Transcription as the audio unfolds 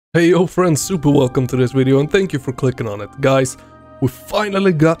Hey yo friends, super welcome to this video and thank you for clicking on it. Guys, we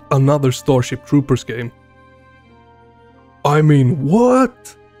finally got another Starship Troopers game. I mean,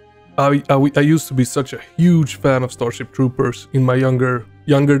 what? I used to be such a huge fan of Starship Troopers in my younger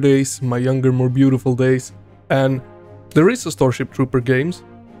days, my younger, more beautiful days. And there is a Starship Troopers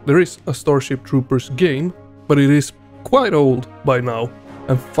game, but it is quite old by now.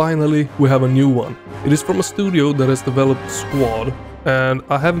 And finally, we have a new one. It is from a studio that has developed Squad. And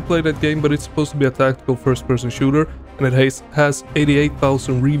I haven't played that game, but it's supposed to be a tactical first-person shooter, and it has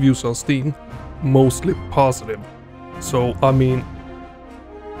 88,000 reviews on Steam, mostly positive. So, I mean,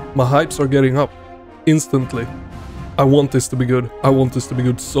 my hypes are getting up instantly. I want this to be good. I want this to be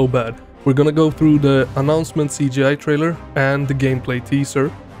good so bad. We're gonna go through the announcement CGI trailer and the gameplay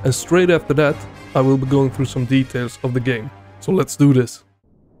teaser, and straight after that, I will be going through some details of the game. So let's do this.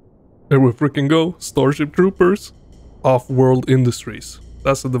 Here we freaking go, Starship Troopers. Off-World Industries.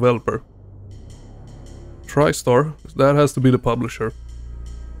 That's the developer. TriStar, that has to be the publisher.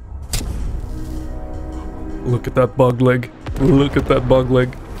 Look at that bug leg. Look at that bug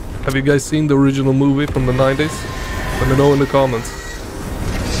leg. Have you guys seen the original movie from the 90s? Let me know in the comments.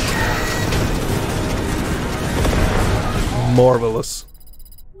 Marvelous.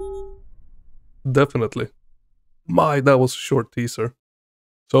 Definitely. That was a short teaser.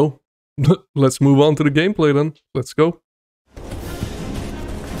 So, let's move on to the gameplay then. Let's go.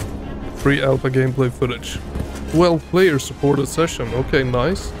 Free alpha gameplay footage. 12 player supported session. Okay,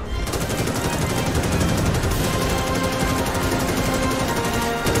 nice.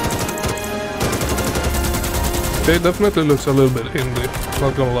 Okay, definitely looks a little bit indie,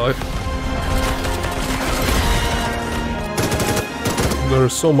 not gonna lie.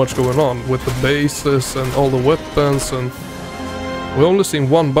 There's so much going on with the bases and all the weapons, and we've only seen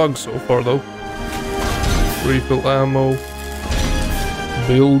one bug so far though. Refill ammo.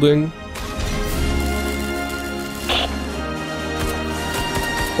 Building.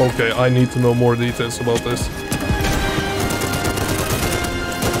 Okay, I need to know more details about this.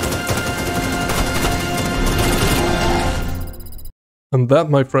 And that,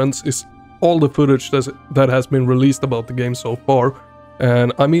 my friends, is all the footage that has been released about the game so far.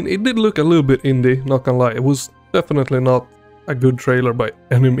 And I mean, it did look a little bit indie, not gonna lie. It was definitely not a good trailer by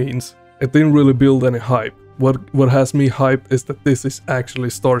any means. It didn't really build any hype. What has me hyped is that this is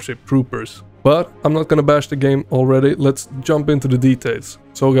actually Starship Troopers. But I'm not gonna bash the game already, let's jump into the details.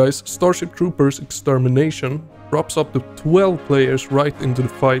 So guys, Starship Troopers Extermination drops up to 12 players right into the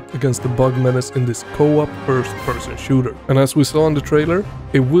fight against the bug menace in this co-op first-person shooter. And as we saw in the trailer,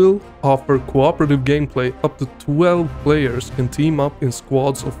 it will offer cooperative gameplay. Up to 12 players can team up in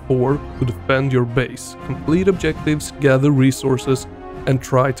squads of 4 to defend your base, complete objectives, gather resources, and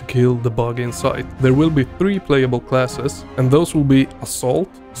try to kill the bug in sight. There will be 3 playable classes, and those will be Assault,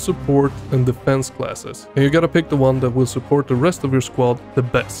 Support, and Defense classes. And you gotta pick the one that will support the rest of your squad the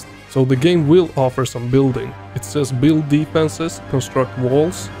best. So the game will offer some building. It says build defenses, construct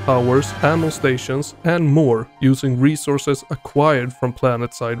walls, towers, ammo stations, and more using resources acquired from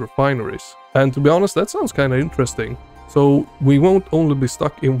planet-side refineries. And to be honest, that sounds kinda interesting. So we won't only be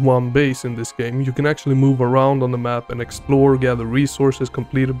stuck in one base in this game, you can actually move around on the map and explore, gather resources,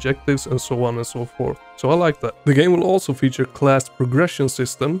 complete objectives, and so on and so forth. So I like that. The game will also feature class progression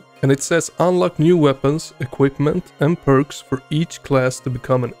system, and it says unlock new weapons, equipment, and perks for each class to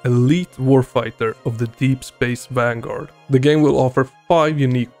become an elite warfighter of the Deep Space Vanguard. The game will offer 5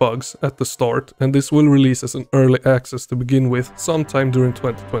 unique bugs at the start, and this will release as an early access to begin with sometime during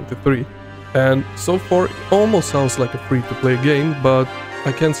 2023. And so far, it almost sounds like a free-to-play game, but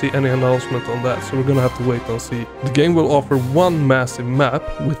I can't see any announcement on that, so we're gonna have to wait and see. The game will offer one massive map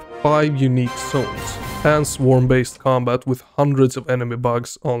with 5 unique zones, and swarm-based combat with hundreds of enemy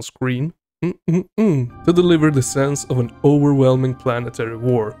bugs on screen, to deliver the sense of an overwhelming planetary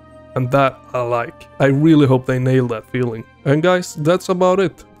war. And that I like. I really hope they nail that feeling. And guys, that's about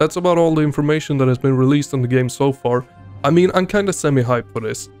it. That's about all the information that has been released on the game so far. I mean, I'm kinda semi-hyped for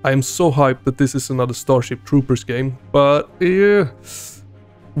this. I am so hyped that this is another Starship Troopers game, but yeah,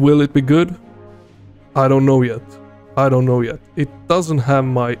 will it be good? I don't know yet. I don't know yet. It doesn't have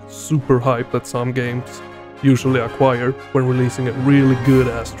my super hype that some games usually acquire when releasing a really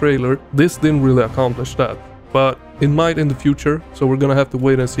good-ass trailer. This didn't really accomplish that, but it might in the future, so we're gonna have to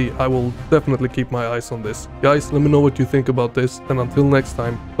wait and see. I will definitely keep my eyes on this. Guys, let me know what you think about this, and until next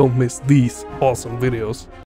time, don't miss these awesome videos.